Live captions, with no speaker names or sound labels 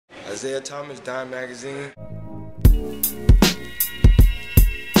Isaiah Thomas, Dime Magazine.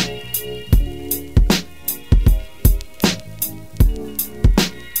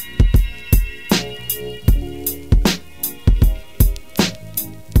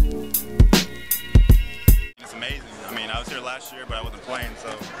 It's amazing. I mean, I was here last year, but I wasn't playing, so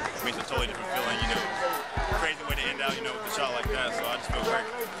it makes a totally different feeling, you know. Crazy way to end out, you know, with a shot like that, so I just feel great.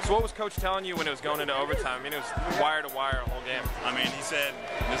 So what was Coach telling you when it was going into overtime? I mean, it was wire to wire the whole game. I mean, he said,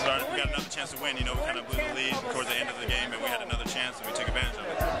 we got another chance to win. You know, we kind of blew the lead towards the end of the game, and we had another chance, and we took advantage of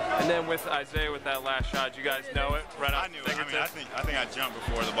it. And then with Isaiah, with that last shot, you guys know it right off I knew it. I mean, I think I jumped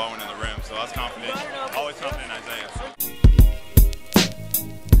before the ball went in the rim, so I was confident, always confident in Isaiah.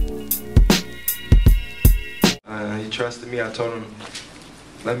 He trusted me. I told him,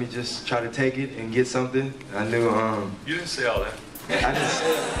 let me just try to take it and get something. I knew. You didn't say all that. I didn't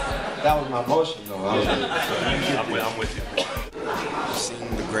say it. That was my motion, though. I'm with you. I've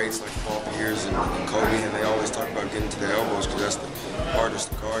seen the greats like Paul Pierce and Kobe, and they always talk about getting to their elbows because that's the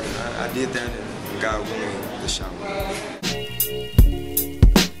hardest to guard. And I did that, and God willing, the shot went.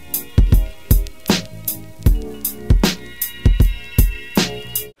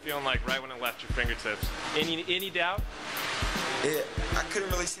 Feeling like right when it left your fingertips. Any doubt? I couldn't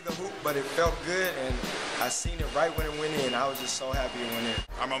really see the hoop, but it felt good, and I seen it right when it went in. I was just so happy it went in.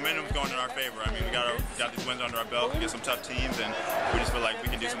 Our momentum's going in our favor. I mean, we got these wins under our belt. We get some tough teams, and we just feel like we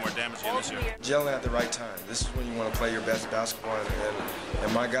can do some more damage again this year. Gelling at the right time. This is when you want to play your best basketball,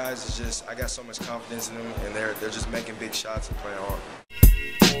 and my guys is just, I got so much confidence in them, and they're just making big shots and playing hard.